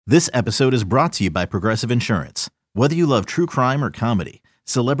This episode is brought to you by Progressive Insurance. Whether you love true crime or comedy,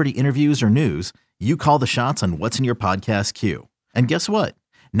 celebrity interviews or news, you call the shots on what's in your podcast queue. And guess what?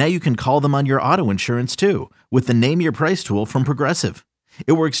 Now you can call them on your auto insurance too with the Name Your Price tool from Progressive.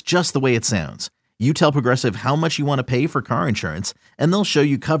 It works just the way it sounds. You tell Progressive how much you want to pay for car insurance, and they'll show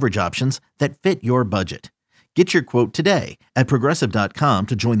you coverage options that fit your budget. Get your quote today at Progressive.com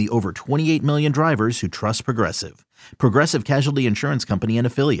to join the over 28 million drivers who trust Progressive. Progressive Casualty Insurance Company and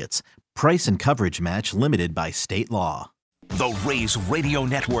Affiliates. Price and coverage match limited by state law. The Rays Radio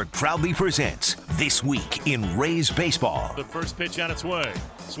Network proudly presents This Week in Rays Baseball. The first pitch on its way.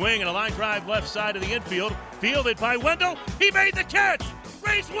 Swing and a line drive left side of the infield. Fielded by Wendell. He made the catch!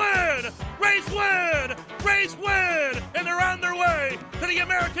 Rays win! Rays win! Rays win! And they're on their way to the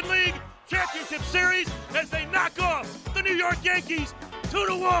American League Championship Series as they knock off the New York Yankees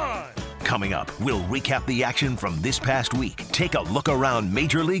 2-1. Coming up, we'll recap the action from this past week, take a look around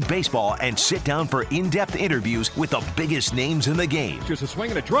Major League Baseball, and sit down for in-depth interviews with the biggest names in the game. Just a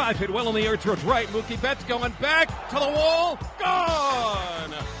swing and a drive hit well in the air towards right. Mookie Betts going back to the wall.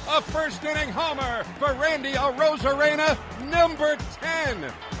 Gone! A first-inning homer for Randy Arozarena, number 10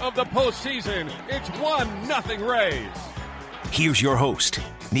 of the postseason. It's 1-0 Rays. Here's your host,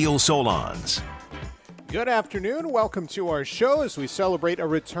 Neil Solondz. Good afternoon. Welcome to our show as we celebrate a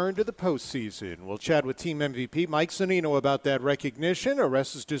return to the postseason. We'll chat with Team MVP Mike Zunino about that recognition.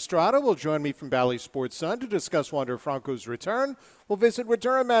 Orestes Destrada will join me from Bally Sports Sun to discuss Wander Franco's return. We'll visit with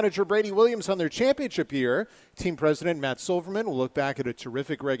Durham manager Brady Williams on their championship year. Team president Matt Silverman will look back at a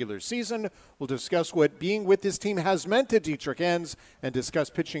terrific regular season. We'll discuss what being with this team has meant to Dietrich Enns and discuss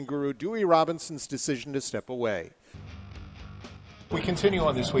pitching guru Dewey Robinson's decision to step away. We continue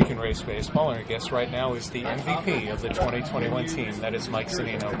on This Week in Rays Baseball, and our guest right now is the MVP of the 2021 team. That is Mike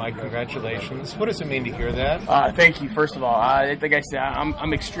Zunino. Mike, congratulations. What does it mean to hear that? Thank you, first of all. Like I said,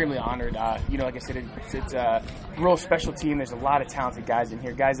 I'm extremely honored. Like I said, it's a real special team. There's a lot of talented guys in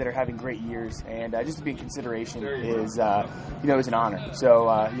here, guys that are having great years, and just to be in consideration is an honor. So,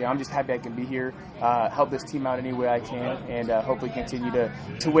 I'm just happy I can be here, help this team out any way I can, and hopefully continue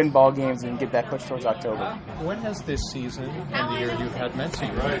to win ball games and get that push towards October. When has this season and the year you've had meant to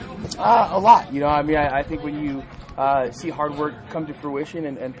you? A lot. I think when you see hard work come to fruition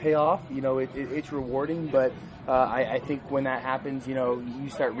and pay off, it's rewarding. But I think when that happens, you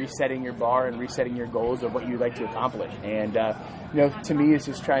start resetting your bar and resetting your goals of what you'd like to accomplish. And, to me, it's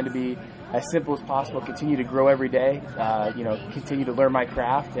just trying to be as simple as possible, continue to grow every day, continue to learn my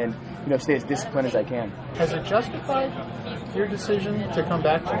craft and, stay as disciplined as I can. Has it justified your decision to come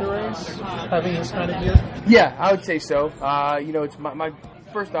back to the Rays, having this kind of year? Yeah, I would say so. It's my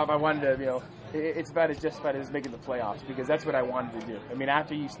first off, I wanted to, it's about as justified as making the playoffs because that's what I wanted to do.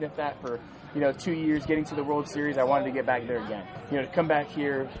 After you sniff that for, 2 years, getting to the World Series, I wanted to get back there again. To come back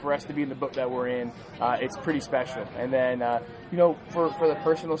here, for us to be in the book that we're in, it's pretty special. And then, for the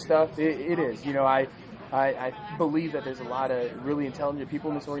personal stuff, it is. I believe that there's a lot of really intelligent people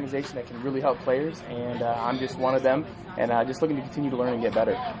in this organization that can really help players, and I'm just one of them, and just looking to continue to learn and get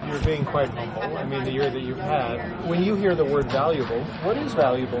better. You're being quite humble. The year that you've had, when you hear the word valuable, what is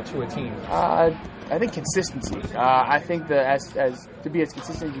valuable to a team? I think consistency. I think that as to be as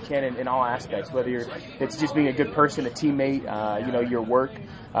consistent as you can in all aspects, whether it's just being a good person, a teammate, your work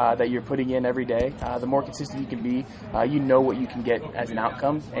that you're putting in every day. The more consistent you can be, what you can get as an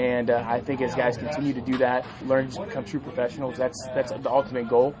outcome. And I think as guys continue to do that, learn to become true professionals, that's the ultimate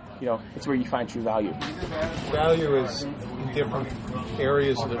goal. It's where you find true value. Value is in different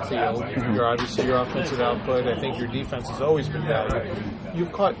areas of the field. You're obviously your offensive output. I think your defense has always been valuable.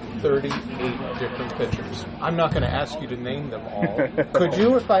 You've caught 38 different pitchers. I'm not going to ask you to name them all. Could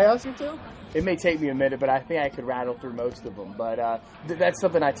you if I asked you to? It may take me a minute, but I think I could rattle through most of them. But that's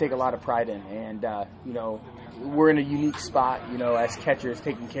something I take a lot of pride in. And, we're in a unique spot, as catchers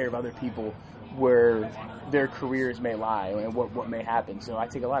taking care of other people where their careers may lie and what may happen. So I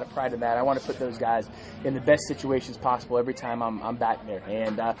take a lot of pride in that. I want to put those guys in the best situations possible every time I'm back there.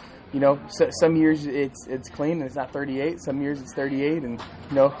 And, some years it's clean and it's not 38. Some years it's 38. And,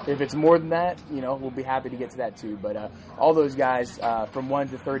 if it's more than that, we'll be happy to get to that too. But all those guys from 1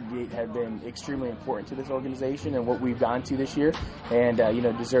 to 38 have been extremely important to this organization and what we've gone to this year and,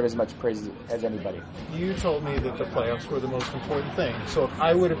 deserve as much praise as anybody. You told me that the playoffs were the most important thing. So if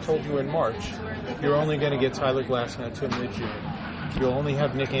I would have told you in March, you're only going to get Tyler Glasnow to mid-June. You'll only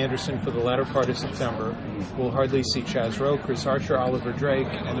have Nick Anderson for the latter part of September. We'll hardly see Chaz Rowe, Chris Archer, Oliver Drake,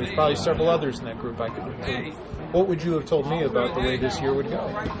 and there's probably several others in that group I could include. What would you have told me about the way this year would go?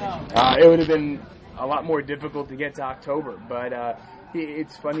 It would have been a lot more difficult to get to October, but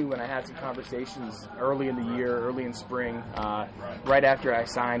It's funny when I had some conversations early in the year, early in spring, right after I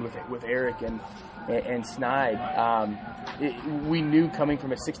signed with Eric and Snide. We knew coming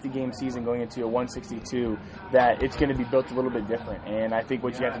from a 60-game season going into a 162 that it's going to be built a little bit different. And I think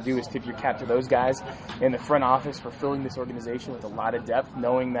what you have to do is tip your cap to those guys in the front office for filling this organization with a lot of depth,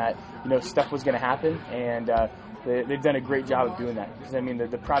 knowing that stuff was going to happen, and they've done a great job of doing that. Because, I mean,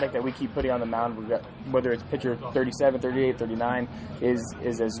 the product that we keep putting on the mound, whether it's pitcher 37, 38, 39, is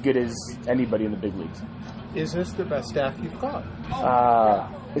as good as anybody in the big leagues. Is this the best staff you've got?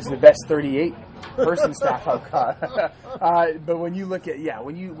 It's the best 38-person staff I've got. But when you look at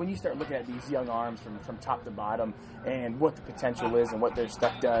when you start looking at these young arms from top to bottom and what the potential is and what their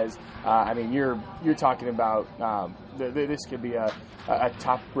stuff does, I mean, you're talking about this could be a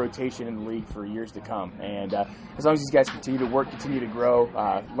top rotation in the league for years to come. And as long as these guys continue to work, continue to grow,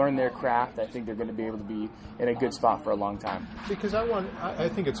 learn their craft, I think they're going to be able to be in a good spot for a long time. Because I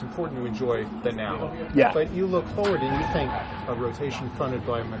think it's important to enjoy the now. Yeah. But you look forward and you think a rotation fronted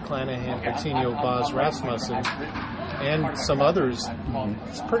by McClanahan, Coutinho, Baz, Rasmussen, and some others,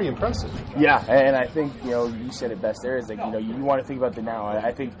 it's pretty impressive. Yeah, and I think, you said it best there, is like, you want to think about the now.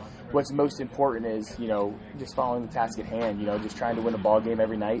 I think what's most important is, just following the task at hand, just trying to win a ball game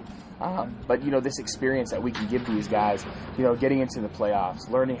every night. But, this experience that we can give these guys, getting into the playoffs,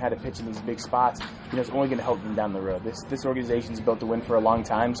 learning how to pitch in these big spots, it's only going to help them down the road. This organization's built to win for a long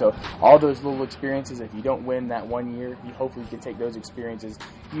time, so all those little experiences, if you don't win that one year, you hopefully can take those experiences,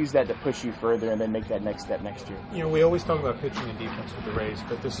 use that to push you further, and then make that next step next year. We always talk about pitching and defense with the Rays,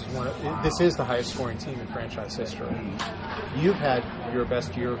 but this is the highest scoring team in franchise history. You've had your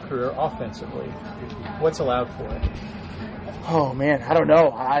best year of career offensively. What's allowed for it? Oh, man, I don't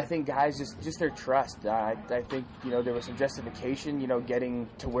know. I think guys, just their trust. I think, there was some justification, getting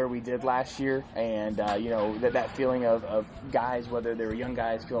to where we did last year. And, that feeling of guys, whether they were young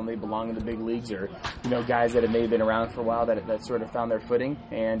guys feeling they belong in the big leagues or, guys that have maybe been around for a while that sort of found their footing.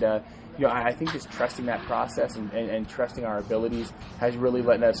 And, I think just trusting that process and trusting our abilities has really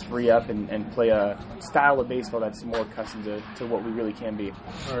let us free up and play a style of baseball that's more accustomed to what we really can be.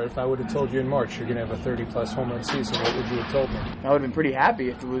 All right, if I would have told you in March you're going to have a 30-plus home run season, what would you have told me? I would have been pretty happy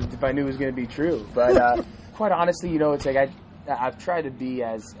if I knew it was going to be true. But quite honestly, it's like I've tried to be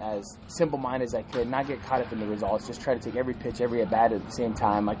as simple-minded as I could, not get caught up in the results, just try to take every pitch, every at-bat at the same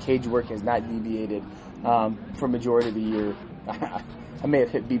time. My cage work has not deviated for majority of the year. I may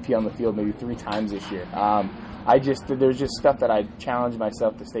have hit BP on the field maybe 3 times this year. There's just stuff that I challenge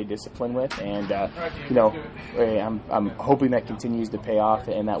myself to stay disciplined with, and I'm hoping that continues to pay off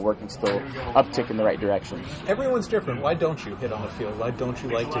and that work can still uptick in the right direction. Everyone's different. Why don't you hit on the field? Why don't you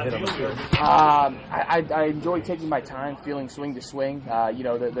like to hit on the field? I enjoy taking my time, feeling swing to swing.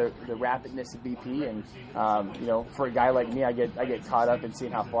 The rapidness of BP, and for a guy like me, I get caught up in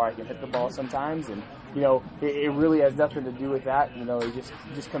seeing how far I can hit the ball sometimes, and it really has nothing to do with that.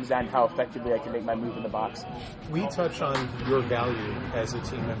 It just comes down to how effectively I can make my move in the box. We touch on your value as a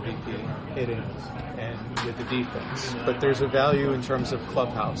team MVP, hitting and with the defense, but there's a value in terms of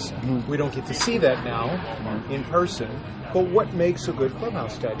clubhouse. Mm-hmm. We don't get to see that now in person, but what makes a good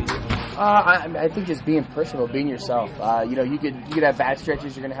clubhouse guy to you? I think just being personal, being yourself. You could have bad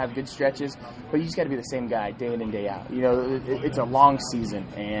stretches, you're going to have good stretches, but you just got to be the same guy day in and day out. It's a long season,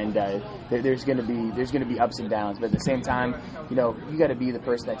 and there's going to be ups and downs. But at the same time, you got to be the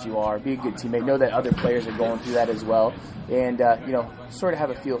person that you are, be a good teammate, know that other players are going through that as well, and sort of have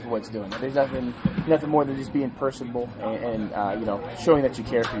a feel for what's doing. There's nothing more than just being personable and showing that you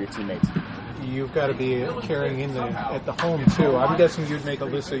care for your teammates. You've got to be caring at the home, too. I'm guessing you'd make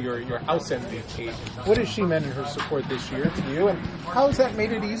Alyssa your house MVP. What has she meant in her support this year to you, and how has that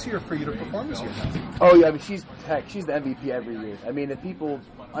made it easier for you to perform this year? Oh, yeah, I mean, she's the MVP every year. I mean, if people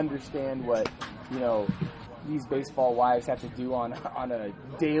understand what, these baseball wives have to do on a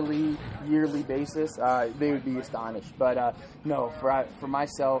daily, yearly basis, they would be astonished. But, for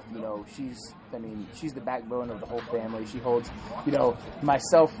myself, she's the backbone of the whole family. She holds,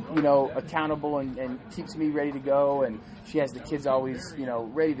 myself, accountable and keeps me ready to go. And she has the kids always,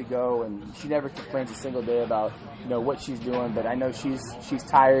 ready to go. And she never complains a single day about, what she's doing. But I know she's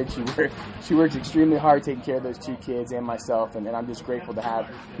tired. She works extremely hard taking care of those 2 kids and myself. And I'm just grateful to have,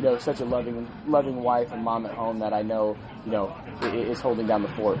 such a loving wife and mom at home that I know, is holding down the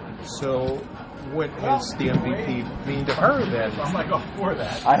fort. So what does the MVP mean to her then?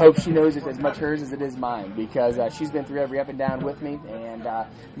 I hope she knows it's as much hers as it is mine, because she's been through every up and down with me, and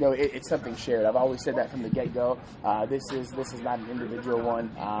it's something shared. I've always said that from the get-go. This is not an individual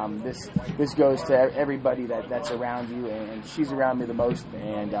one. This goes to everybody that's around you, and she's around me the most,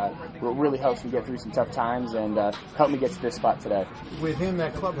 and it really helps me get through some tough times and help me get to this spot today. Within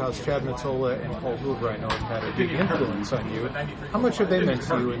that clubhouse, Chad Mottola and Paul Hoover, I know, have had a big influence on you. How much have they meant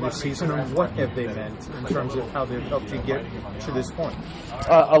to you in this season, and what have they meant in terms of how they've helped you get to this point?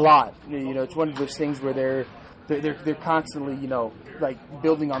 A lot. It's one of those things where they're constantly, like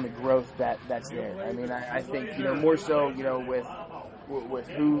building on the growth that's there. I mean, I think, more so, with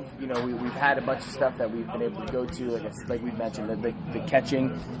who, we've had a bunch of stuff that we've been able to go to, like we've mentioned, the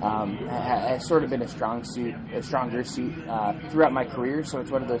catching has sort of been a stronger suit throughout my career. So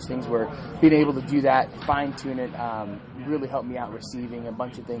it's one of those things where being able to do that, fine tune it, really helped me out receiving a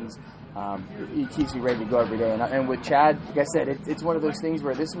bunch of things. It keeps me ready to go every day. And with Chad, like I said, it's one of those things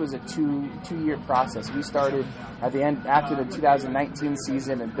where this was a two-year process. We started at the end after the 2019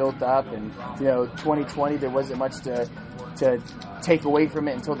 season and built up, and 2020 there wasn't much to take away from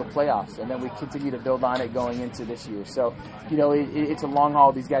it until the playoffs, and then we continue to build on it going into this year. So, it's a long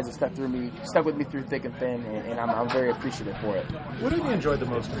haul. These guys have stuck with me through thick and thin, and I'm very appreciative for it. What have you enjoyed the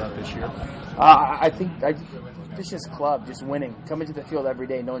most about this year? I think it's just club, just winning, coming to the field every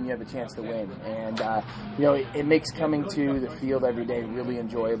day, knowing you have a chance to win, and it makes coming to the field every day really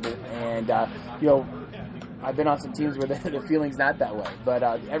enjoyable. And I've been on some teams where the feeling's not that way, but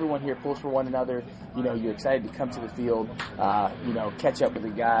everyone here pulls for one another. You're excited to come to the field, catch up with the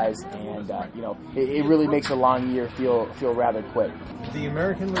guys, and it really makes a long year feel rather quick. The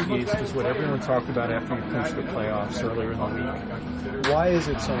American League East is what everyone talked about after you clinched the playoffs earlier in the week. Why is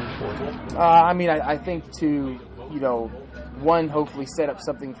it so important? I think to one, hopefully set up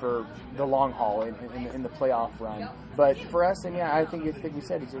something for the long haul in the playoff run. But for us, I think we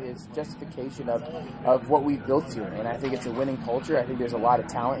said it's justification of what we've built here, and I think it's a winning culture. I think there's a lot of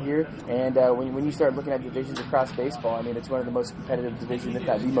talent here, and when you start looking at divisions across baseball, it's one of the most competitive divisions, if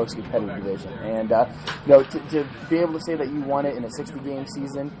not the most competitive division. And to be able to say that you won it in a 60-game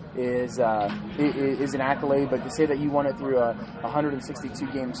season is an accolade, but to say that you won it through a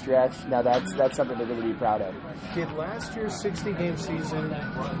 162-game stretch, now that's something to really be proud of. Did last year's 60-game season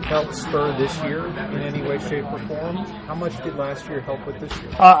help spur this year in any way, shape, or form? How much did last year help with this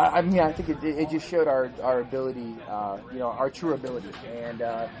year? I think it just showed our ability, our true ability. And,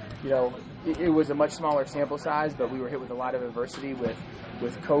 it was a much smaller sample size, but we were hit with a lot of adversity with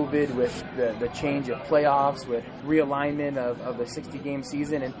COVID, with the change of playoffs, with realignment of the 60-game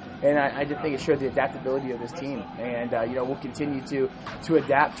season. And I just think it showed the adaptability of this team. And, we'll continue to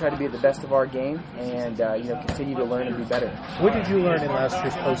adapt, try to be at the best of our game, and, continue to learn and be better. What did you learn in last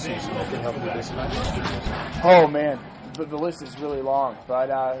year's postseason that can help you this time? Oh, man. The list is really long. But,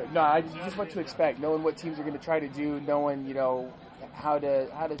 just what to expect, knowing what teams are going to try to do, knowing, how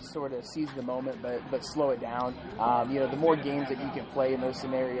to sort of seize the moment, but slow it down. The more games that you can play in those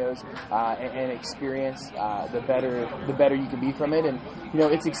scenarios and experience, the better you can be from it. And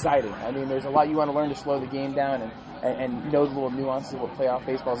it's exciting. There's a lot you want to learn to slow the game down and know the little nuances of what playoff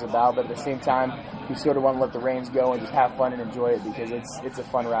baseball is about. But at the same time, you sort of want to let the reins go and just have fun and enjoy it, because it's a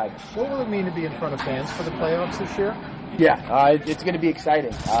fun ride. What will it mean to be in front of fans for the playoffs this year? Yeah, it's going to be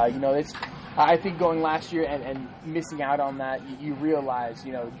exciting. I think going last year and missing out on that, you realize,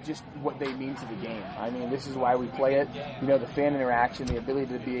 just what they mean to the game. This is why we play it. The fan interaction, the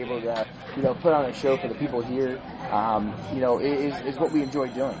ability to be able to, put on a show for the people here, is what we enjoy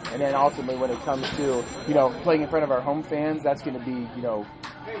doing. And then ultimately when it comes to, playing in front of our home fans, that's going to be,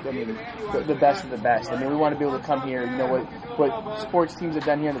 the best of the best. We want to be able to come here, what sports teams have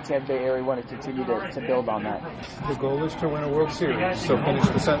done here in the Tampa Bay area, we want to continue to build on that. The goal is to win a World Series, so finish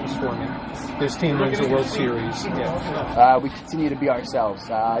the sentence for me. This team wins a World Series. We continue to be ourselves,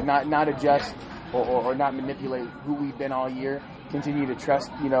 not adjust or not manipulate who we've been all year. Continue to trust,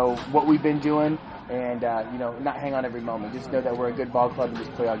 what we've been doing, and not hang on every moment. Just know that we're a good ball club and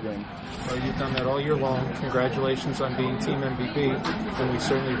just play our game. Well, you've done that all year long. Congratulations on being team MVP, and we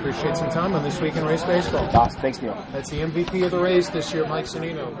certainly appreciate some time on This Week in Rays Baseball. Awesome. Thanks, Neil. That's the MVP of the Rays this year, Mike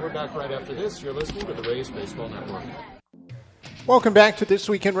Zunino. We're back right after this. You're listening to the Rays Baseball Network. Welcome back to This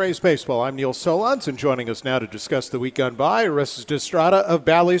Week in Rays Baseball. I'm Neil Solondz, and joining us now to discuss the week gone by, Orestes Destrada of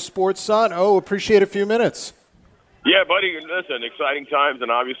Bally Sports Sun. Appreciate a few minutes. Yeah, buddy. Listen, exciting times, and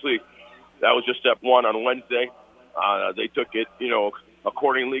obviously that was just step one on Wednesday. They took it,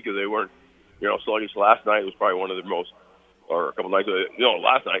 accordingly, because they weren't, sluggish last night. It was probably one of their most, or a couple nights,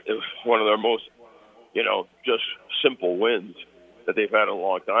 last night, it was one of their most, just simple wins that they've had in a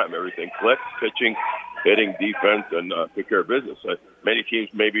long time. Everything clicks, pitching, hitting, defense, and took care of business. Many teams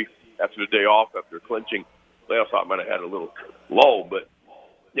maybe after the day off, after clinching, playoff spot might have had a little low, but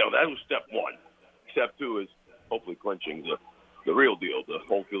that was step one. Step two is hopefully clinching the real deal, the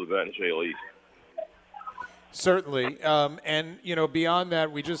home field advantage AL East. Certainly. And, beyond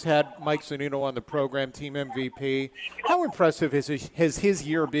that, we just had Mike Zunino on the program, team MVP. How impressive has his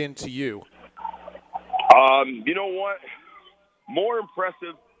year been to you? You know what? More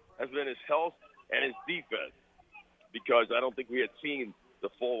impressive has been his health and his defense, because I don't think we had seen the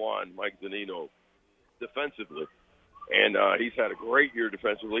full-on Mike Zunino defensively. And he's had a great year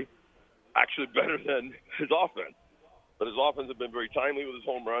defensively, actually better than his offense. But his offense has been very timely with his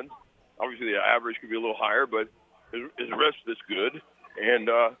home runs. Obviously, the average could be a little higher, but his wrist is good. And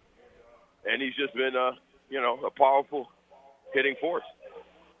he's just been, a powerful hitting force.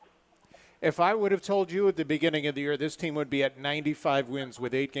 If I would have told you at the beginning of the year this team would be at 95 wins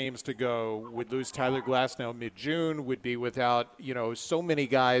with 8 games to go, would lose Tyler Glasnow mid-June, would be without, so many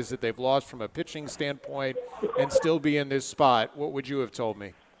guys that they've lost from a pitching standpoint and still be in this spot, what would you have told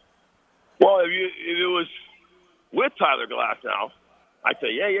me? Well, if it was with Tyler Glasnow, I'd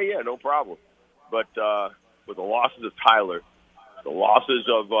say, yeah, no problem. But with the losses of Tyler, the losses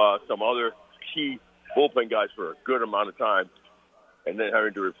of some other key bullpen guys for a good amount of time, and then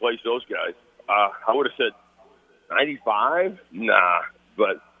having to replace those guys, I would have said 95? Nah,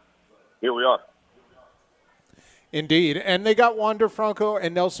 but here we are. Indeed. And they got Wander Franco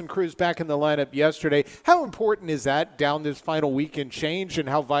and Nelson Cruz back in the lineup yesterday. How important is that down this final weekend change, and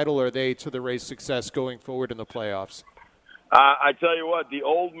how vital are they to the Rays' success going forward in the playoffs? I tell you what, the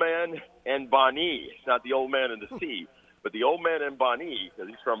old man and Bani, not the old man and the sea, but the old man and Bani, because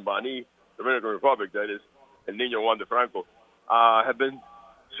he's from Bani, Dominican Republic, that is, and Nino Wander Franco, have been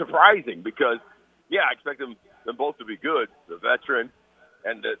surprising because, I expect them both to be good, the veteran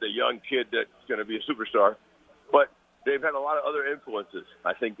and the young kid that's going to be a superstar. But they've had a lot of other influences,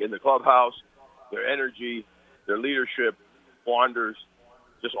 I think, in the clubhouse, their energy, their leadership, Wander's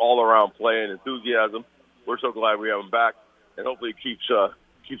just all-around play and enthusiasm. We're so glad we have him back, and hopefully it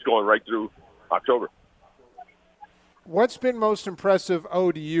keeps going right through October. What's been most impressive,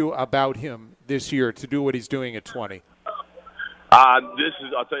 to you about him this year to do what he's doing at 20? I'll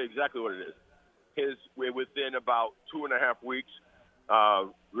tell you exactly what it is. Within about 2.5 weeks,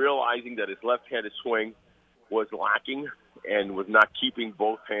 realizing that his left-handed swing was lacking and was not keeping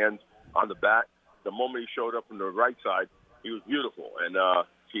both hands on the bat. The moment he showed up from the right side, he was beautiful, and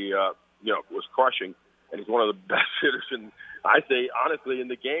he was crushing. And he's one of the best hitters honestly, in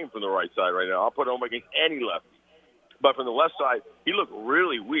the game from the right side right now. I'll put him against any lefty. But from the left side, he looked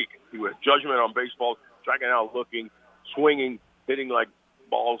really weak. He was judgment on baseball, striking out, looking, swinging, hitting like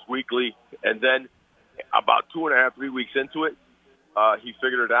balls weakly. And then about 2.5, 3 weeks into it, he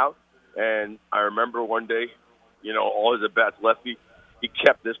figured it out. And I remember one day, all his at-bats lefty, he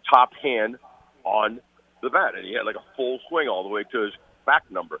kept his top hand on the bat. And he had like a full swing all the way to his back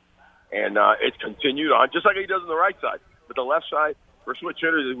number. And it's continued on, just like he does on the right side. But the left side, for switch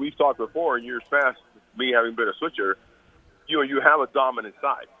hitters, as we've talked before in years past, me having been a switch hitter, you have a dominant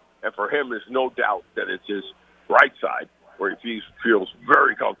side. And for him, there's no doubt that it's his right side where he feels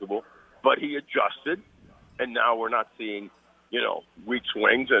very comfortable. But he adjusted, and now we're not seeing, weak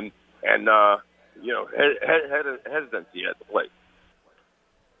swings and hesitancy at the plate.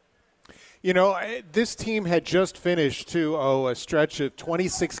 This team had just finished a stretch of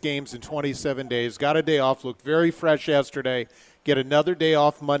 26 games in 27 days, got a day off, looked very fresh yesterday, get another day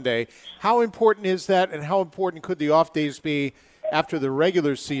off Monday. How important is that, and how important could the off days be after the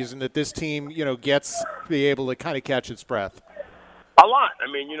regular season that this team, gets to be able to kind of catch its breath? A lot.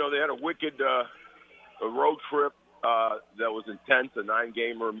 I mean, they had a wicked road trip that was intense, a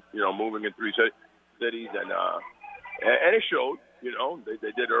 9-gamer, moving in 3 cities, and it showed.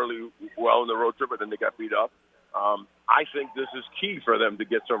 They did early well in the road trip, but then they got beat up. I think this is key for them to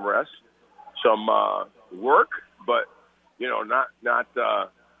get some rest, some work, but not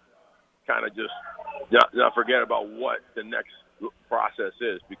kind of just not forget about what the next process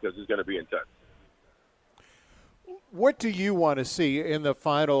is, because it's going to be intense. What do you want to see in the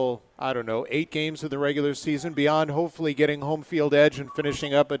final, 8 games of the regular season, beyond hopefully getting home field edge and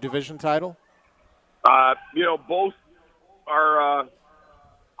finishing up a division title? Both are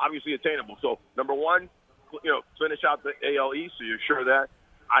obviously attainable. So, number one, finish out the AL East, so you're sure that.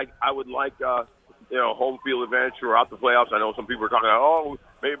 I would like, home field advantage throughout the playoffs. I know some people are talking about,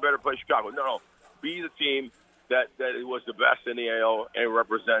 maybe better play Chicago. No. Be the team that was the best in the AL and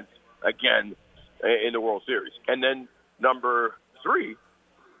represent, again, in the World Series. And then number 3,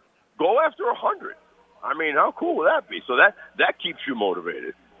 go after 100. I mean, how cool would that be? So that keeps you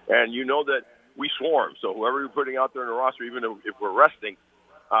motivated. And you know that we swarm. So whoever you're putting out there in the roster, even if we're resting,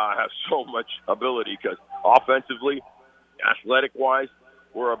 has so much ability because offensively, athletic-wise,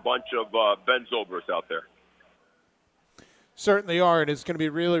 we're a bunch of Ben Zobrist out there. Certainly are, and it's going to be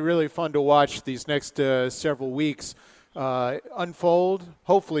really, really fun to watch these next several weeks unfold.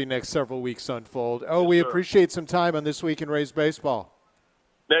 Hopefully next several weeks unfold. Oh, we appreciate some time on This Week in Rays Baseball.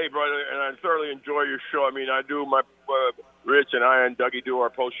 Hey, brother, and I thoroughly enjoy your show. I mean, I do my Rich and I and Dougie do our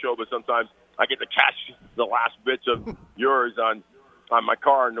post show, but sometimes I get to catch the last bits of yours on my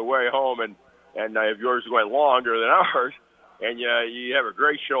car on the way home, and if yours is going longer than ours, and you have a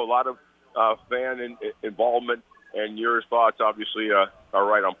great show, a lot of fan involvement, and your thoughts obviously are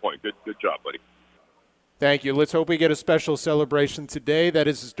right on point. Good job, buddy. Thank you. Let's hope we get a special celebration today. That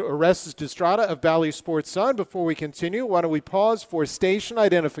is Orestes Destrada of Bally Sports Sun. Before we continue, why don't we pause for station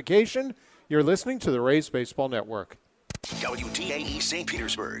identification? You're listening to the Rays Baseball Network. WDAE St.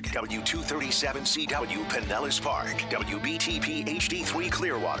 Petersburg, W237CW Pinellas Park, WBTP HD3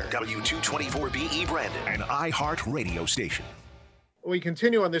 Clearwater, W224BE Brandon, an iHeart radio station. We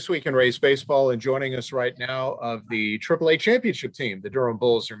continue on This Week in Rays Baseball, and joining us right now of the AAA championship team, the Durham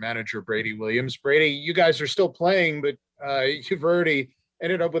Bulls, their manager, Brady Williams. Brady, you guys are still playing, but you've already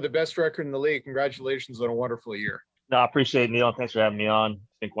ended up with the best record in the league. Congratulations on a wonderful year. No, I appreciate it, Neil. Thanks for having me on. It's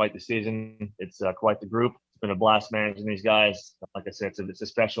been quite the season. It's quite the group. It's been a blast managing these guys. Like I said, it's a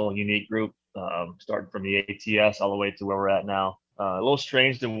special, unique group, starting from the ATS all the way to where we're at now. A little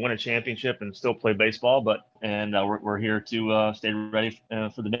strange to win a championship and still play baseball, but we're here to stay ready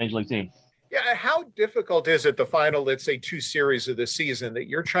for the Major League team. Yeah, how difficult is it the final, let's say, 2 series of the season that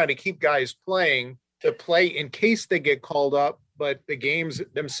you're trying to keep guys playing to play in case they get called up, but the games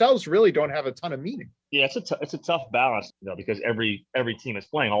themselves really don't have a ton of meaning? Yeah, it's a tough balance, because every team is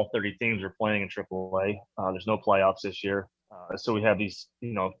playing. All 30 teams are playing in AAA. There's no playoffs this year, so we have these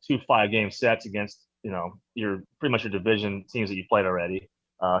 2 5-game sets against your pretty much your division teams that you played already,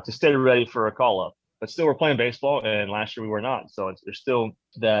 to stay ready for a call up. But still, we're playing baseball, and last year we were not. So there's still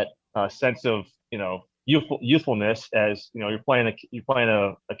that sense of youthfulness, as you're playing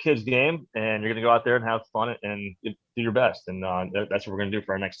a kid's game, and you're going to go out there and have fun and do your best. And that's what we're going to do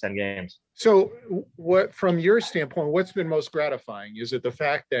for our next 10 games. So, what from your standpoint, what's been most gratifying? Is it the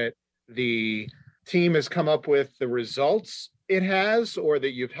fact that the team has come up with the results it has, or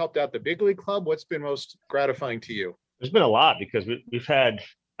that you've helped out the big league club? What's been most gratifying to you? There's been a lot, because we've had,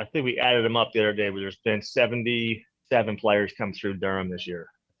 I think we added them up the other day, but there's been 77 players come through Durham this year,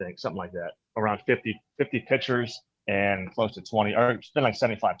 I think, something like that. Around 50 pitchers and close to 20, or it's been like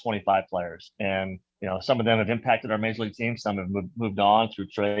 25 players. And, some of them have impacted our Major League team. Some have moved on through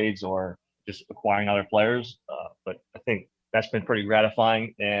trades or just acquiring other players. But I think that's been pretty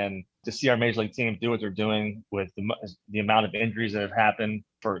gratifying. And to see our Major League team do what they're doing with the amount of injuries that have happened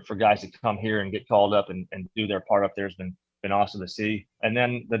for guys to come here and get called up and do their part up there has been awesome to see. And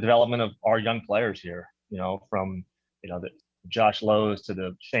then the development of our young players here, from, the Josh Lowe's to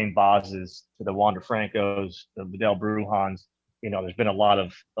the Shane Boz's to the Wander Francos, the Vidal Brujans. There's been a lot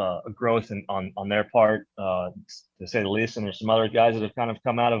of growth on their part, to say the least. And there's some other guys that have kind of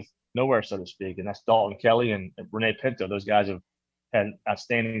come out of nowhere, so to speak. And that's Dalton Kelly and Rene Pinto. Those guys have had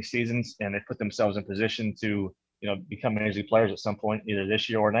outstanding seasons, and they put themselves in position to, become Major League players at some point, either this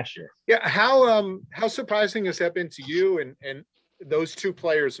year or next year. Yeah. How surprising has that been to you and those 2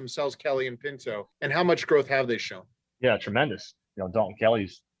 players themselves, Kelly and Pinto, and how much growth have they shown? Yeah, tremendous. Dalton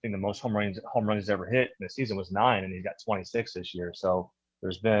Kelly's, I think, the most home runs he's ever hit in the season was 9, and he's got 26 this year. So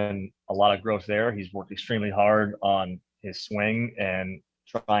there's been a lot of growth there. He's worked extremely hard on his swing and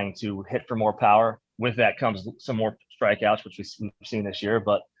trying to hit for more power. With that comes some more strikeouts, which we've seen this year,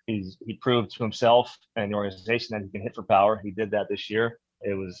 but he proved to himself and the organization that he can hit for power. He did that this year.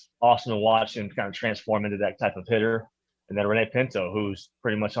 It was awesome to watch him kind of transform into that type of hitter. And then Rene Pinto, who's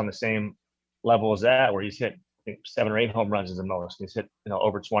pretty much on the same level as that, where he's hit 7 or 8 home runs is the most. He's hit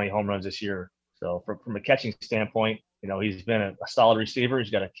over 20 home runs this year. So from a catching standpoint, he's been a solid receiver. He's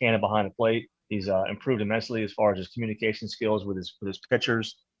got a cannon behind the plate. He's improved immensely as far as his communication skills with his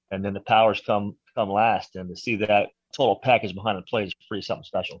pitchers, and then the powers come last. And to see that total package behind the plate is pretty something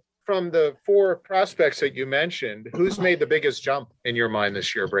special. From the 4 prospects that you mentioned, who's made the biggest jump in your mind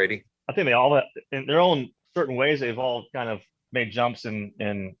this year, Brady? I think they all have, in their own certain ways, they've all kind of made jumps in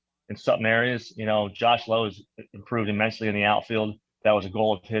certain areas. Josh Lowe has improved immensely in the outfield. That was a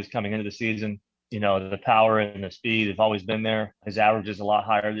goal of his coming into the season. The power and the speed have always been there. His average is a lot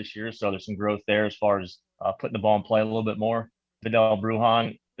higher this year, so there's some growth there as far as putting the ball in play a little bit more. Vidal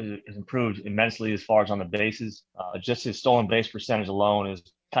Brujan has improved immensely as far as on the bases. Just his stolen base percentage alone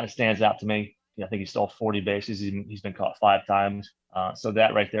kind of stands out to me. I think he stole 40 bases. He's been caught 5 times. So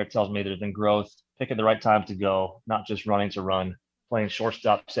that right there tells me there's been growth, picking the right time to go, not just running to run, playing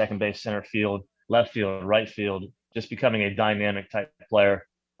shortstop, second base, center field, left field, right field, just becoming a dynamic type player,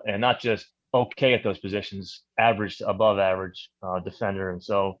 and not just okay at those positions, average to above average defender. And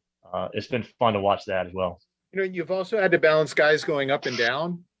so it's been fun to watch that as well. You've also had to balance guys going up and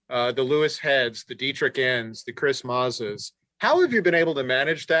down, the Lewis Heads, the Dietrich Enns, the Chris Mazas. How have you been able to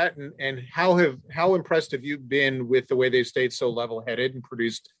manage that, and how impressed have you been with the way they've stayed so level-headed and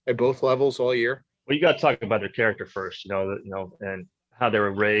produced at both levels all year? Well, you got to talk about their character first, and how they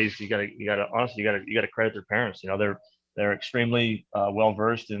were raised. You got to credit their parents. They're extremely well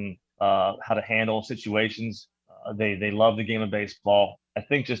versed in how to handle situations. They love the game of baseball. I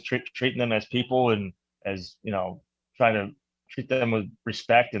think just treating them as people and as trying to treat them with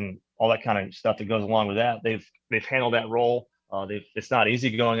respect and all that kind of stuff that goes along with that. They've handled that role. It's not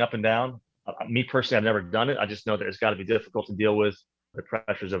easy going up and down. Me personally, I've never done it. I just know that it's got to be difficult to deal with the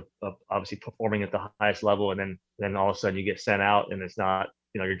pressures of obviously performing at the highest level, and then all of a sudden you get sent out, and it's not,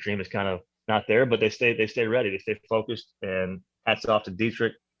 your dream is kind of not there. But they stay ready, they stay focused. And hats off to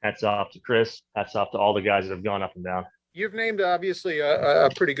Dietrich, hats off to Chris, hats off to all the guys that have gone up and down. You've named obviously a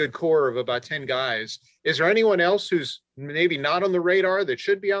pretty good core of about 10 guys. Is there anyone else who's maybe not on the radar that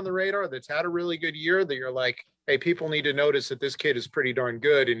should be on the radar that's had a really good year that you're like, hey, people need to notice that this kid is pretty darn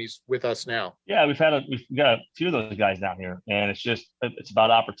good and he's with us now? Yeah, we've got a few of those guys down here, and it's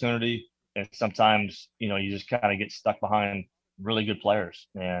about opportunity. And sometimes, you just kind of get stuck behind really good players.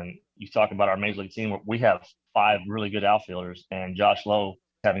 And you talk about our major league team, we have 5 really good outfielders, and Josh Lowe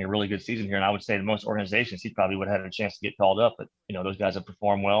having a really good season here. And I would say in most organizations, he probably would have had a chance to get called up, but those guys have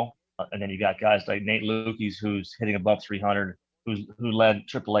performed well. And then you got guys like Nate Lukes, who's hitting above 300, who led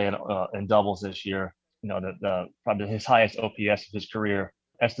AAA in doubles this year. Probably his highest OPS of his career.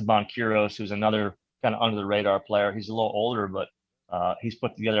 Esteban Quiroz, who's another kind of under the radar player. He's a little older, but he's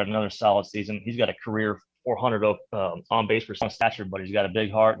put together another solid season. He's got a career 400 on base percent stature, but he's got a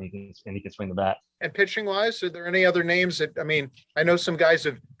big heart and he can swing the bat. And pitching wise, are there any other names that, I know some guys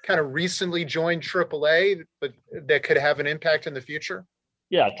have kind of recently joined AAA, but that could have an impact in the future?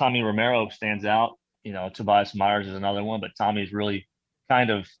 Yeah, Tommy Romero stands out. Tobias Myers is another one, but Tommy's really kind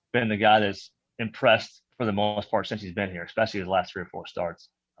of been the guy that's impressed for the most part since he's been here, especially his last 3 or 4 starts.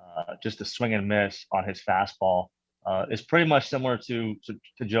 Just the swing and miss on his fastball is pretty much similar to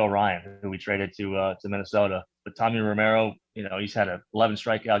Joe Ryan, who we traded to Minnesota. But Tommy Romero, he's had an 11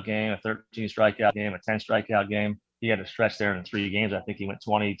 strikeout game, a 13 strikeout game, a 10 strikeout game. He had a stretch there in 3 games. I think he went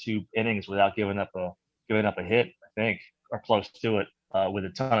 22 innings without giving up a hit, I think, or close to it, with a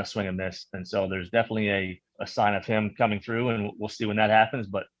ton of swing and miss. And so there's definitely a sign of him coming through, and we'll see when that happens.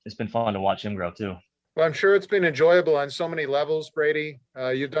 But it's been fun to watch him grow too. Well, I'm sure it's been enjoyable on so many levels, Brady.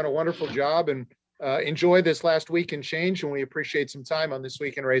 You've done a wonderful job, and enjoy this last week and change, and we appreciate some time on This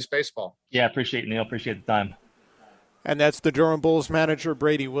Week in Rays Baseball. Yeah, appreciate it, Neil. Appreciate the time. And that's the Durham Bulls manager,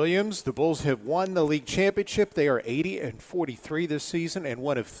 Brady Williams. The Bulls have won the league championship. They are 80-43 this season, and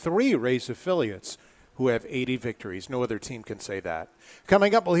one of 3 Rays affiliates who have 80 victories. No other team can say that.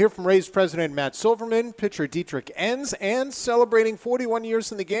 Coming up, we'll hear from Rays president Matt Silverman, pitcher Dietrich Enns, and celebrating 41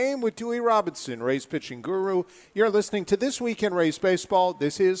 years in the game with Dewey Robinson, Rays pitching guru. You're listening to This Week in Rays Baseball.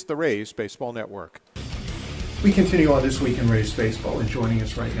 This is the Rays Baseball Network. We continue on This Week in Rays Baseball, and joining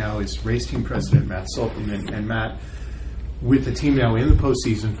us right now is Rays team president Matt Silverman. And Matt, with the team now in the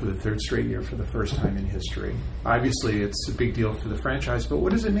postseason for the 3rd straight year for the first time in history, obviously it's a big deal for the franchise, but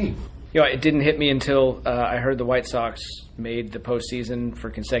what does it mean? It didn't hit me until I heard the White Sox made the postseason for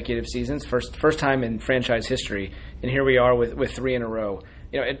consecutive seasons, first time in franchise history, and here we are with 3 in a row.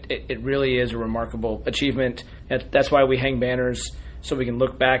 It really is a remarkable achievement. That's why we hang banners, so we can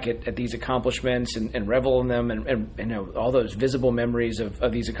look back at these accomplishments and revel in them, and all those visible memories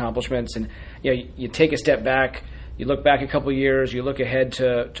of these accomplishments. And you take a step back. You look back a couple years, you look ahead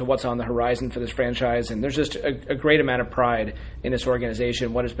to what's on the horizon for this franchise, and there's just a great amount of pride in this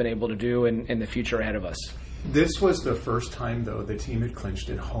organization, what it's been able to do, and the future ahead of us. This was the first time, though, the team had clinched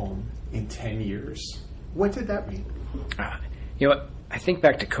at home in 10 years. What did that mean? I think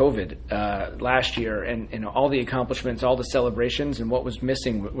back to COVID last year and all the accomplishments, all the celebrations, and what was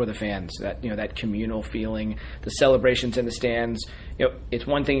missing were the fans, that communal feeling, the celebrations in the stands. It's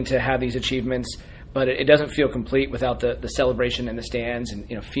one thing to have these achievements, but it doesn't feel complete without the celebration in the stands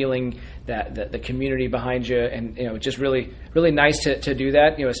and feeling that the community behind you, and just really nice to do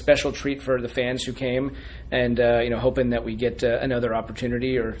that. A special treat for the fans who came, and hoping that we get another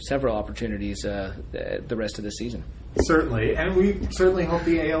opportunity or several opportunities the rest of the season. Certainly, and we certainly hope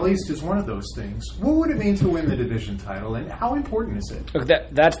the AL East is one of those things. What would it mean to win the division title, and how important is it? Look,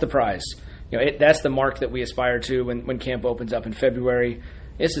 that's the prize. That's the mark that we aspire to when camp opens up in February.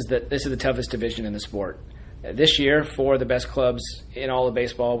 This is the toughest division in the sport. This year, for the best clubs in all of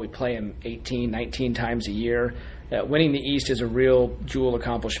baseball, we play them 18, 19 times a year. Winning the East is a real jewel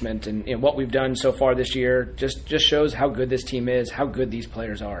accomplishment, and what we've done so far this year just shows how good this team is, how good these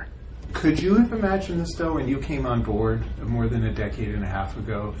players are. Could you have imagined this, though, when you came on board more than a decade and a half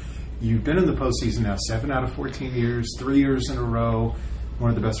ago? You've been in the postseason now 7 out of 14 years, 3 years in a row, one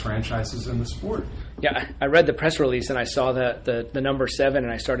of the best franchises in the sport. Yeah, I read the press release and I saw the number 7,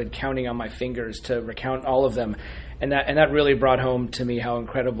 and I started counting on my fingers to recount all of them. And that really brought home to me how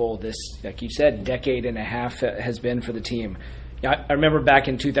incredible this, like you said, decade and a half has been for the team. I remember back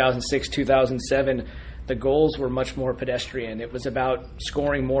in 2006, 2007, the goals were much more pedestrian. It was about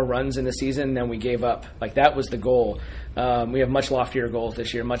scoring more runs in the season than we gave up. Like, that was the goal. We have much loftier goals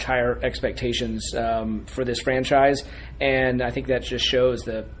this year, much higher expectations for this franchise, and I think that just shows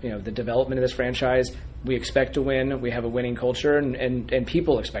the development of this franchise. We expect to win. We have a winning culture, and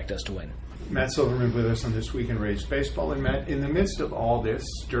people expect us to win. Matt Silverman with us on This Week in Rays Baseball. And Matt, in the midst of all this,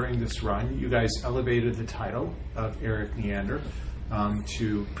 during this run, you guys elevated the title of Erik Neander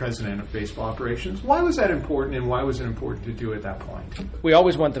to president of baseball operations. Why was that important, and why was it important to do at that point? We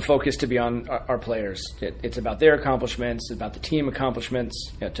always want the focus to be on our players. It's about their accomplishments, it's about the team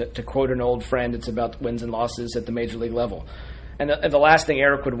accomplishments. To quote an old friend, it's about wins and losses at the major league level. And the last thing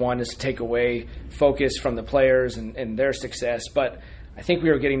Erik would want is to take away focus from the players and their success. But I think we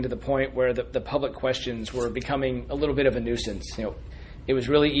were getting to the point where the public questions were becoming a little bit of a nuisance. It was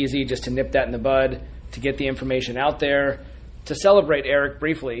really easy just to nip that in the bud, to get the information out there, to celebrate Erik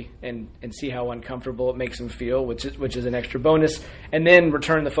briefly and see how uncomfortable it makes him feel, which is an extra bonus, and then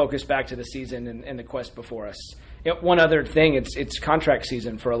return the focus back to the season and the quest before us. One other thing, it's contract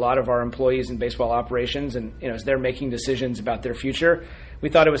season for a lot of our employees in baseball operations, and as they're making decisions about their future, we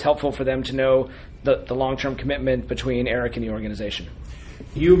thought it was helpful for them to know the long-term commitment between Erik and the organization.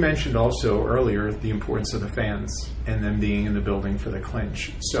 You mentioned also earlier the importance of the fans and them being in the building for the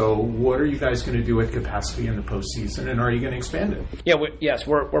clinch. So what are you guys going to do with capacity in the postseason, and are you going to expand it? Yeah,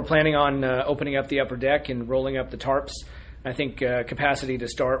 we're planning on opening up the upper deck and rolling up the tarps. I think capacity to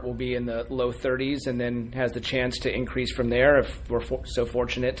start will be in the low 30s and then has the chance to increase from there if we're so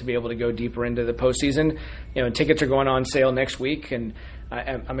fortunate to be able to go deeper into the postseason. And tickets are going on sale next week, and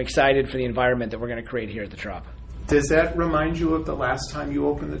I'm excited for the environment that we're going to create here at the Trop. Does that remind you of the last time you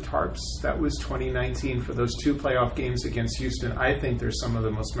opened the tarps? That was 2019 for those 2 playoff games against Houston. I think they're some of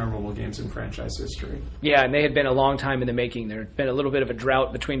the most memorable games in franchise history. Yeah, and they had been a long time in the making. There had been a little bit of a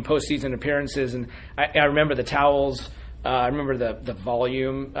drought between postseason appearances, and I remember the towels. I remember the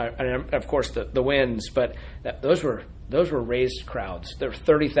volume, and of course the wins. But those were Rays crowds. There were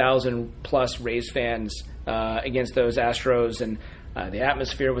 30,000 plus Rays fans against those Astros, and the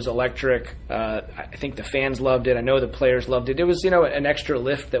atmosphere was electric. I think the fans loved it. I know the players loved it. It was, an extra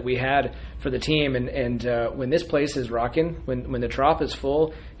lift that we had for the team. And when this place is rocking, when the Trop is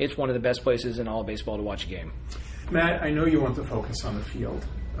full, it's one of the best places in all of baseball to watch a game. Matt, I know you want to focus on the field,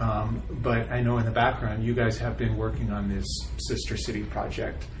 but I know in the background you guys have been working on this Sister City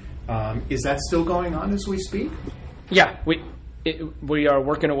project. Is that still going on as we speak? Yeah, we are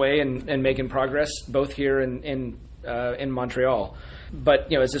working away and making progress both here in Montreal.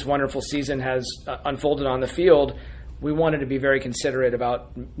 But as this wonderful season has unfolded on the field, we wanted to be very considerate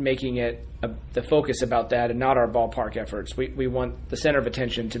about making it the focus about that and not our ballpark efforts. We want the center of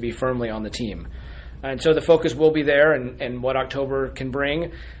attention to be firmly on the team. And so the focus will be there and what October can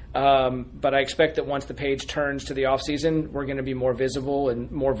bring. But I expect that once the page turns to the offseason, we're going to be more visible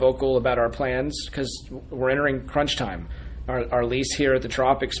and more vocal about our plans because we're entering crunch time. Our lease here at the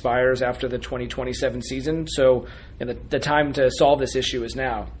Trop expires after the 2027 season, so the time to solve this issue is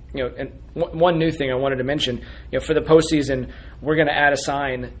now. And one new thing I wanted to mention, for the postseason, we're going to add a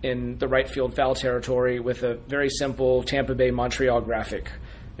sign in the right field foul territory with a very simple Tampa Bay Montreal graphic.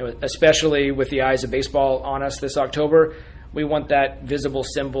 Especially with the eyes of baseball on us this October, we want that visible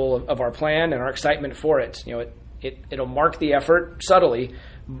symbol of our plan and our excitement for it. It'll mark the effort subtly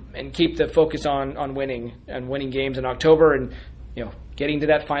and keep the focus on winning and winning games in October and getting to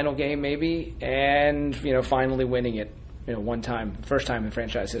that final game maybe and finally winning it first time in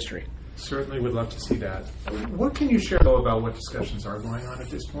franchise history. Certainly would love to see that. What can you share though about what discussions are going on at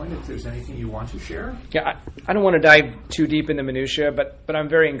this point, if there's anything you want to share? Yeah, I don't want to dive too deep in the minutia, but I'm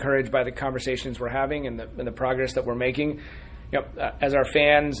very encouraged by the conversations we're having and the progress that we're making. As our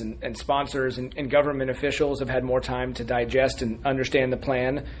fans and sponsors and government officials have had more time to digest and understand the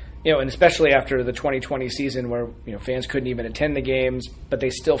plan, and especially after the 2020 season where fans couldn't even attend the games, but they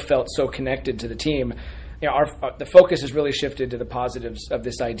still felt so connected to the team. the focus has really shifted to the positives of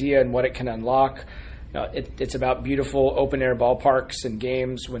this idea and what it can unlock. It's about beautiful open-air ballparks and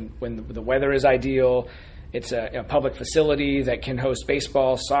games when the weather is ideal. It's a public facility that can host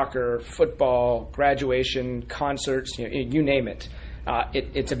baseball, soccer, football, graduation, concerts, you name it.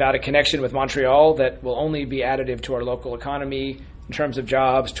 It's about a connection with Montreal that will only be additive to our local economy in terms of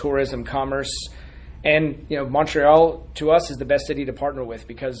jobs, tourism, commerce. And Montreal, to us, is the best city to partner with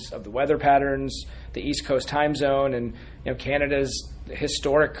because of the weather patterns, the East Coast time zone, and Canada's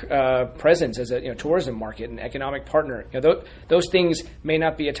historic presence as a tourism market and economic partner. Those things may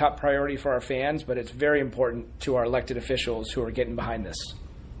not be a top priority for our fans, but it's very important to our elected officials who are getting behind this.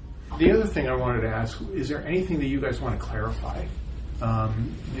 The other thing I wanted to ask, is there anything that you guys want to clarify?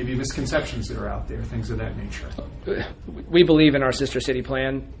 Maybe misconceptions that are out there, things of that nature. We believe in our sister city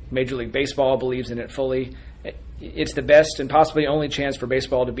plan. Major League Baseball believes in it fully. It's the best and possibly only chance for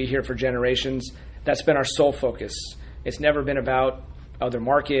baseball to be here for generations. That's been our sole focus. It's never been about other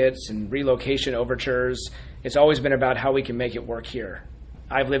markets and relocation overtures. It's always been about how we can make it work here.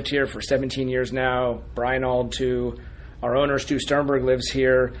 I've lived here for 17 years now. Brian Auld, too. Our owner, Stu Sternberg, lives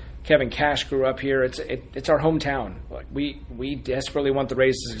here. Kevin Cash grew up here. It's our hometown. We desperately want the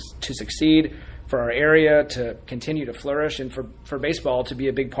Rays to succeed, for our area to continue to flourish, and for baseball to be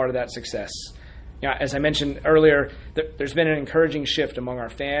a big part of that success. As I mentioned earlier, there's been an encouraging shift among our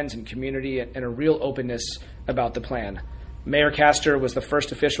fans and community and a real openness about the plan. Mayor Castor was the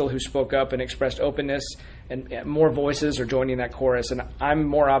first official who spoke up and expressed openness, and more voices are joining that chorus. And I'm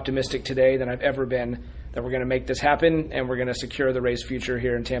more optimistic today than I've ever been that we're going to make this happen, and we're going to secure the Rays' future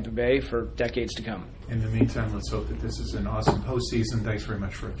here in Tampa Bay for decades to come. In the meantime, let's hope that this is an awesome postseason. Thanks very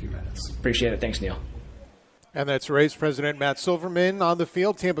much for a few minutes. Appreciate it. Thanks, Neil. And that's Rays President Matt Silverman on the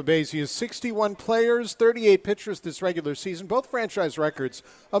field. Tampa Bay's used 61 players, 38 pitchers this regular season, both franchise records.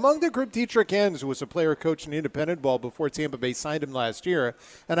 Among the group, Dietrich Enns, who was a player coach in independent ball before Tampa Bay signed him last year.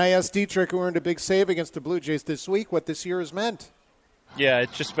 And I asked Dietrich, who earned a big save against the Blue Jays this week, what this year has meant. Yeah,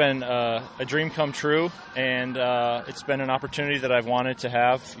 it's just been a dream come true, and it's been an opportunity that I've wanted to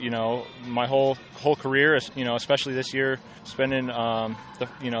have, my whole career, especially this year, spending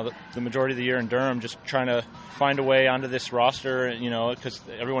the majority of the year in Durham, just trying to find a way onto this roster, because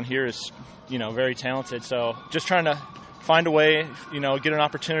everyone here is, very talented. So just trying to find a way, get an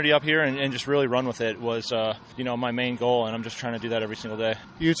opportunity up here and just really run with it was, my main goal, and I'm just trying to do that every single day.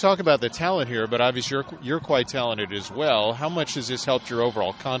 You talk about the talent here, but obviously you're quite talented as well. How much has this helped your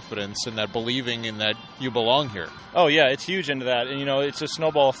overall confidence and that believing in that you belong here? Oh, yeah, it's huge into that. And, it's a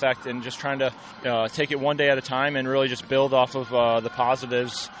snowball effect, and just trying to take it one day at a time and really just build off of the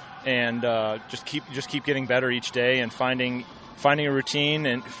positives and just keep getting better each day and finding a routine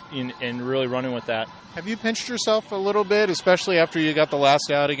and really running with that. Have you pinched yourself a little bit, especially after you got the last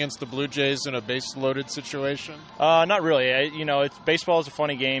out against the Blue Jays in a base-loaded situation? Not really. Baseball is a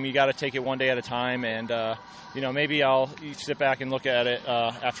funny game. You got to take it one day at a time, and maybe I'll sit back and look at it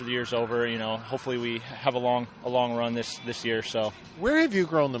after the year's over. Hopefully we have a long run this year. So, where have you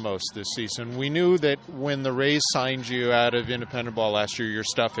grown the most this season? We knew that when the Rays signed you out of independent ball last year, your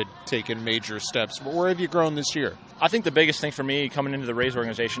stuff had taken major steps. But where have you grown this year? I think the biggest thing for me coming into the Rays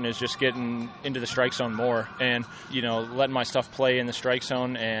organization is just getting into the strike zone more and, letting my stuff play in the strike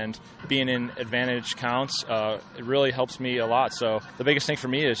zone and being in advantage counts. It really helps me a lot. So the biggest thing for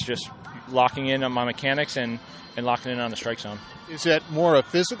me is just locking in on my mechanics and locking in on the strike zone. Is that more a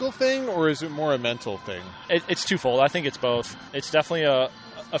physical thing or is it more a mental thing? It's twofold. I think it's both. It's definitely a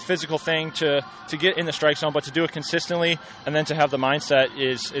physical thing to get in the strike zone, but to do it consistently and then to have the mindset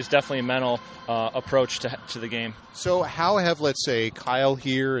is definitely a mental approach to the game. So how have, let's say, Kyle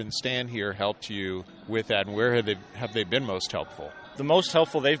here and Stan here helped you with that, and where have they been most helpful? The most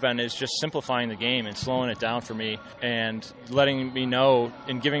helpful they've been is just simplifying the game and slowing it down for me and letting me know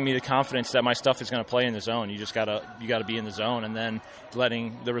and giving me the confidence that my stuff is going to play in the zone. You gotta be in the zone, and then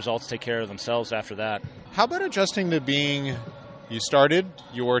letting the results take care of themselves after that. How about adjusting to being... You started,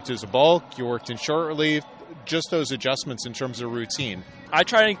 you worked as a bulk, you worked in short relief, just those adjustments in terms of routine. I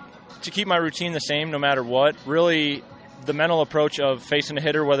try to keep my routine the same no matter what. Really, the mental approach of facing a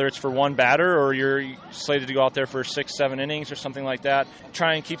hitter, whether it's for one batter or you're slated to go out there for 6-7 innings or something like that,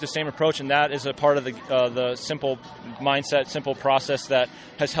 try and keep the same approach, and that is a part of the simple mindset, simple process that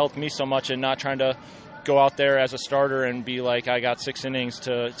has helped me so much, and not trying to go out there as a starter and be like, I got 6 innings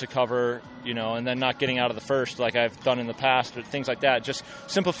to cover, and then not getting out of the first like I've done in the past, but things like that. Just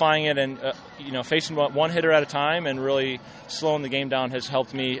simplifying it and, facing one hitter at a time and really slowing the game down has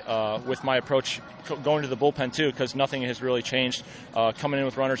helped me with my approach going to the bullpen too, because nothing has really changed. Coming in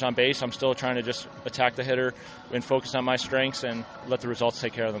with runners on base, I'm still trying to just attack the hitter and focus on my strengths and let the results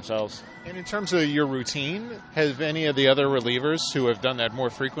take care of themselves. And in terms of your routine, have any of the other relievers who have done that more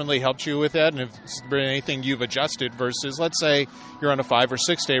frequently helped you with that? And has there been anything you've adjusted versus, let's say, you're on a 5 or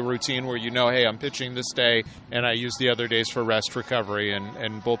 6 day routine where hey, I'm pitching this day and I use the other days for rest, recovery,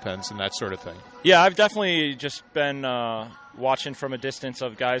 and bullpens and that sort of thing? Yeah, I've definitely just been watching from a distance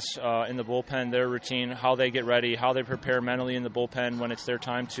of guys in the bullpen, their routine, how they get ready, how they prepare mentally in the bullpen when it's their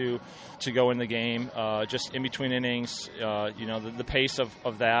time to go in the game, just in between innings, the pace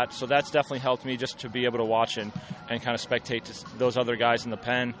of that. So that's definitely helped me just to be able to watch and kind of spectate to those other guys in the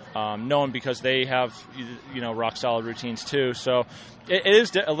pen, knowing because they have, rock solid routines too. So it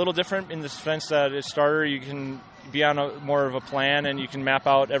is a little different in the sense that as starter, you can be on more of a plan and you can map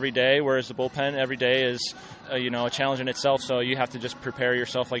out every day, whereas the bullpen every day is a challenge in itself, so you have to just prepare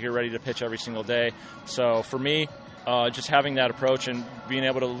yourself like you're ready to pitch every single day. So for me, just having that approach and being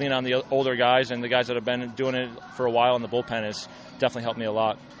able to lean on the older guys and the guys that have been doing it for a while in the bullpen has definitely helped me a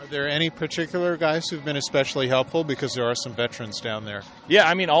lot. Are there any particular guys who've been especially helpful? Because there are some veterans down there. Yeah,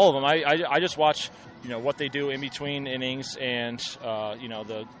 I mean, all of them. I just watch what they do in between innings and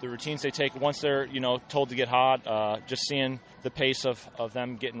the routines they take once they're told to get hot. Just seeing the pace of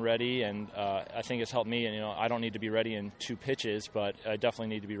them getting ready, and I think it's helped me. And I don't need to be ready in 2 pitches, but I definitely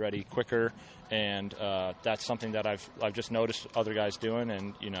need to be ready quicker. And that's something that I've just noticed other guys doing,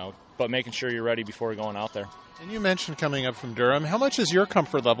 and but making sure you're ready before going out there. And you mentioned coming up from Durham. How much is your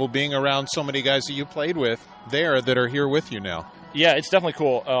comfort level being around so many guys that you played with there that are here with you now? Yeah, it's definitely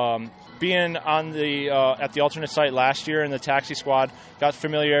cool. Being on at the alternate site last year in the taxi squad, got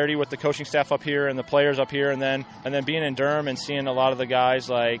familiarity with the coaching staff up here and the players up here, and then being in Durham and seeing a lot of the guys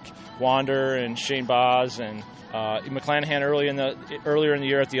like Wander and Shane Boz and McClanahan earlier in the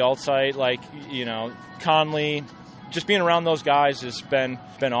year at the alt site, Conley. Just being around those guys has been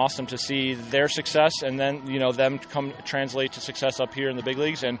awesome to see their success, and then them come translate to success up here in the big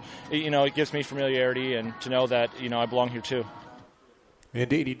leagues, and it gives me familiarity and to know that I belong here too.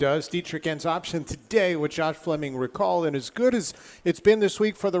 Indeed, he does. Dietrich ends option today with Josh Fleming recall, and as good as it's been this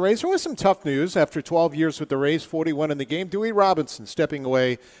week for the Rays, there was some tough news after 12 years with the Rays, 41 in the game. Dewey Robinson stepping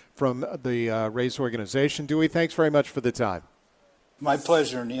away from the Rays organization. Dewey, thanks very much for the time. My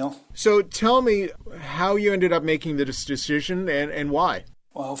pleasure, Neil. So tell me how you ended up making this decision and why.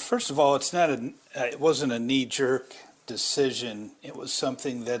 Well, first of all, it wasn't a knee-jerk decision. It was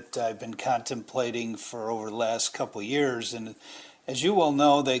something that I've been contemplating for over the last couple of years. And as you well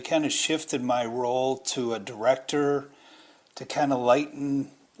know, they kind of shifted my role to a director to kind of lighten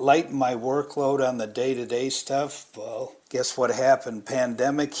my workload on the day-to-day stuff. Well, guess what happened?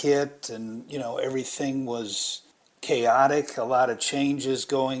 Pandemic hit, and, everything was chaotic, a lot of changes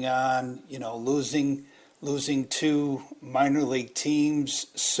going on, losing 2 minor league teams.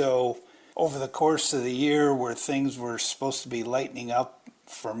 So over the course of the year where things were supposed to be lightening up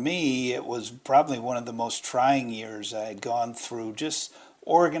for me, it was probably one of the most trying years I had gone through, just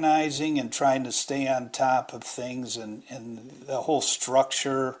organizing and trying to stay on top of things and the whole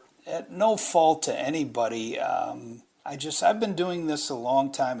structure. At no fault to anybody. I've been doing this a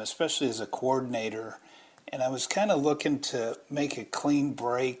long time, especially as a coordinator. And I was kind of looking to make a clean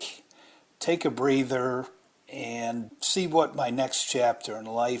break, take a breather, and see what my next chapter in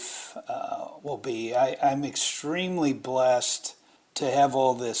life will be. I'm extremely blessed to have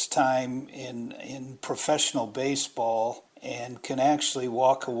all this time in professional baseball and can actually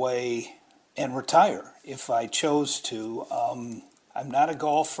walk away and retire if I chose to. I'm not a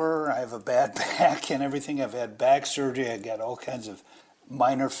golfer. I have a bad back and everything. I've had back surgery. I got all kinds of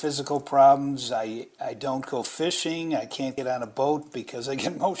minor physical problems. I don't go fishing. I can't get on a boat because I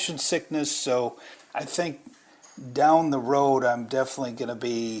get motion sickness. So I think down the road I'm definitely going to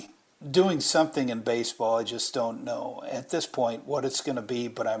be doing something in baseball. I just don't know at this point what it's going to be,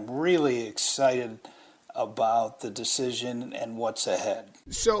 but I'm really excited about the decision and what's ahead.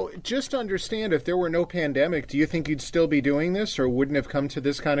 So just to understand, if there were no pandemic, do you think you'd still be doing this or wouldn't have come to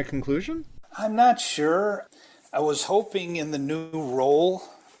this kind of conclusion? I'm not sure. I was hoping in the new role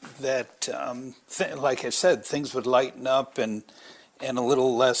that, like I said, things would lighten up and a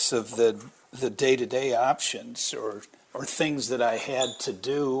little less of the day-to-day options or things that I had to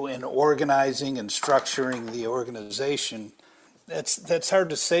do in organizing and structuring the organization. That's hard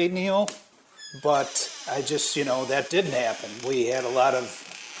to say, Neil, but I just, that didn't happen. We had a lot of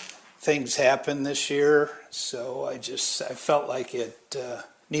things happen this year, so I felt like it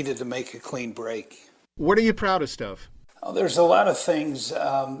needed to make a clean break. What are you proudest of? Oh, there's a lot of things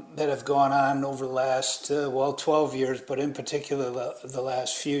that have gone on over the last, 12 years, but in particular the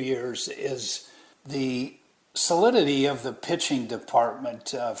last few years, is the solidity of the pitching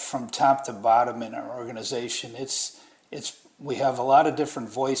department from top to bottom in our organization. We have a lot of different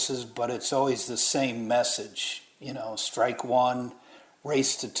voices, but it's always the same message. Strike one,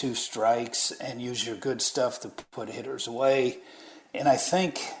 race to 2 strikes, and use your good stuff to put hitters away. And I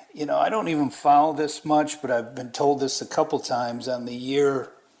think, I don't even follow this much, but I've been told this a couple times on the year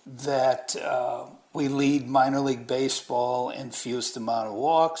that we lead minor league baseball in fewest amount of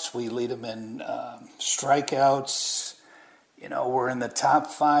walks. We lead them in strikeouts. We're in the top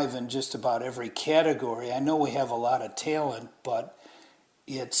 5 in just about every category. I know we have a lot of talent, but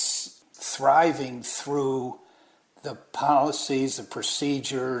it's thriving through the policies, the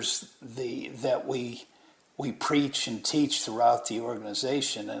procedures, that we preach and teach throughout the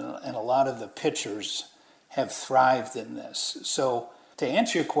organization, and a lot of the pitchers have thrived in this. So to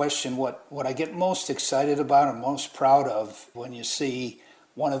answer your question, what I get most excited about and most proud of when you see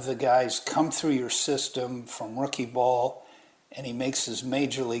one of the guys come through your system from rookie ball and he makes his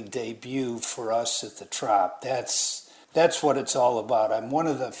major league debut for us at the Trop, that's what it's all about. I'm one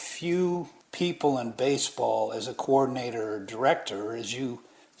of the few people in baseball as a coordinator or director, as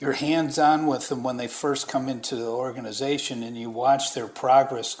you're hands-on with them when they first come into the organization, and you watch their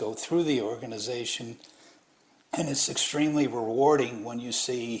progress go through the organization, and it's extremely rewarding when you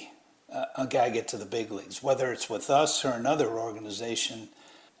see a guy get to the big leagues, whether it's with us or another organization.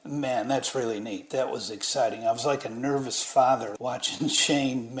 Man, that's really neat. That was exciting. I was like a nervous father watching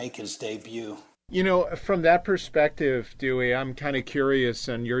Shane make his debut. From that perspective, Dewey, I'm kind of curious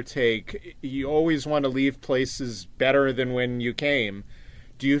on your take. You always want to leave places better than when you came.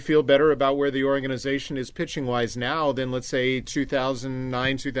 Do you feel better about where the organization is pitching-wise now than, let's say,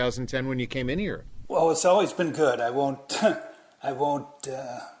 2009, 2010 when you came in here? Well, it's always been good. I won't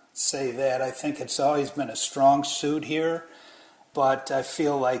say that. I think it's always been a strong suit here. But I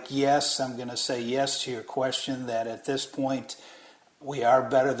feel like, yes, I'm going to say yes to your question, that at this point we are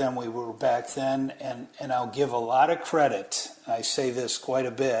better than we were back then. And I'll give a lot of credit, I say this quite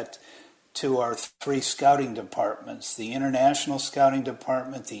a bit, to our 3 scouting departments, the international scouting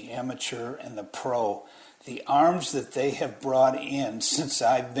department, the amateur, and the pro. The arms that they have brought in since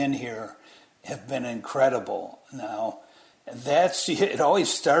I've been here have been incredible. Now, it always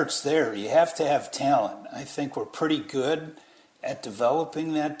starts there. You have to have talent. I think we're pretty good at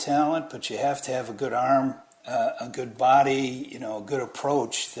developing that talent, but you have to have a good arm, a good body, a good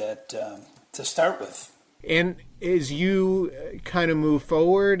approach to start with. And as you kind of move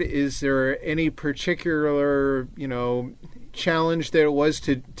forward, is there any particular, challenge there was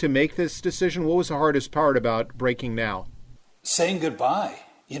to make this decision? What was the hardest part about breaking now? Saying goodbye,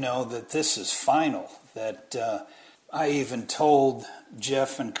 that this is final. That I even told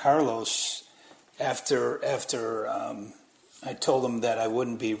Jeff and Carlos after I told them that I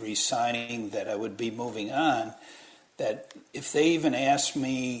wouldn't be re-signing, that I would be moving on, that if they even asked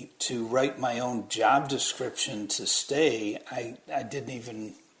me to write my own job description to stay, I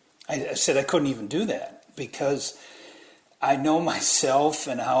said I couldn't even do that, because I know myself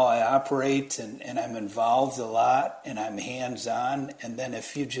and how I operate, and I'm involved a lot, and I'm hands-on. And then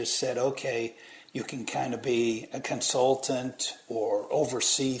if you just said, okay, you can kind of be a consultant or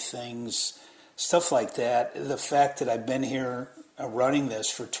oversee things, stuff like that, the fact that I've been here running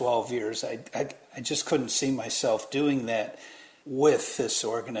this for 12 years, I just couldn't see myself doing that with this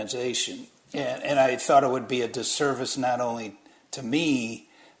organization. And I thought it would be a disservice not only to me,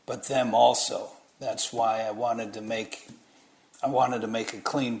 but them also. That's why I wanted to make a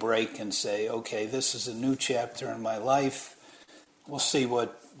clean break and say, okay, this is a new chapter in my life. We'll see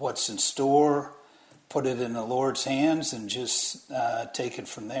what's in store, put it in the Lord's hands, and just take it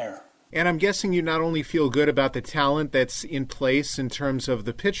from there. And I'm guessing you not only feel good about the talent that's in place in terms of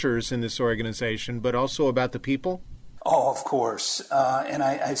the pitchers in this organization, but also about the people? Oh, of course. And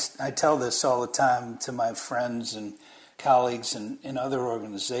I tell this all the time to my friends and colleagues in other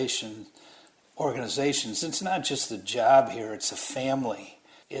organizations. It's not just a job here, it's a family.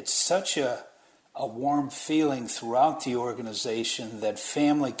 It's such a warm feeling throughout the organization that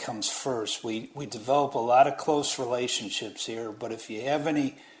family comes first. We develop a lot of close relationships here, but if you have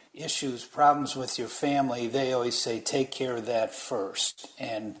any issues, problems with your family, they always say take care of that first.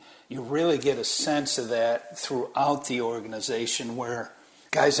 And you really get a sense of that throughout the organization, where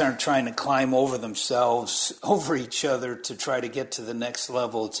guys aren't trying to climb over themselves, over each other to try to get to the next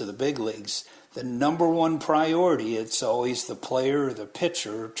level, to the big leagues. the number one priority, it's always the player or the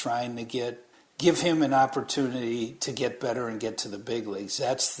pitcher trying to give him an opportunity to get better and get to the big leagues.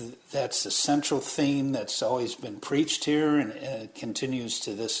 That's the central theme that's always been preached here, and it continues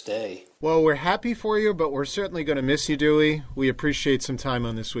to this day. Well, we're happy for you, but we're certainly going to miss you, Dewey. We appreciate some time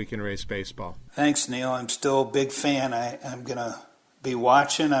on This Week in Rays Baseball. Thanks, Neil. I'm still a big fan. I'm going to be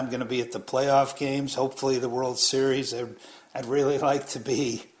watching. I'm going to be at the playoff games, hopefully the World Series. I'd really like to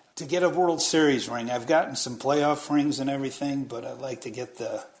get a World Series ring. I've gotten some playoff rings and everything, but I'd like to get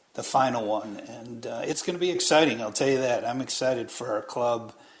the final one. And it's going to be exciting, I'll tell you that. I'm excited for our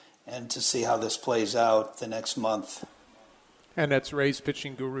club and to see how this plays out the next month. And that's Rays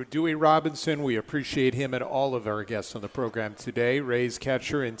pitching guru Dewey Robinson. We appreciate him and all of our guests on the program today. Rays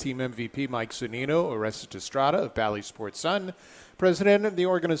catcher and team MVP Mike Zunino, Orestes Estrada of Bally Sports Sun, president of the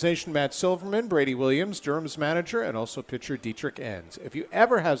organization Matt Silverman, Brady Williams, Durham's manager, and also pitcher Dietrich Enns. If you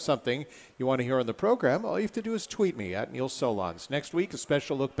ever have something you want to hear on the program, all you have to do is tweet me at Neil Solondz. Next week, a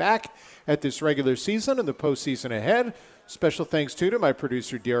special look back at this regular season and the postseason ahead. Special thanks to my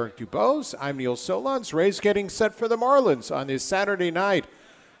producer, Derek Dubose. I'm Neil Solondz. Rays getting set for the Marlins on this Saturday night.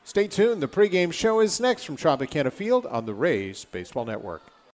 Stay tuned. The pregame show is next from Tropicana Field on the Rays Baseball Network.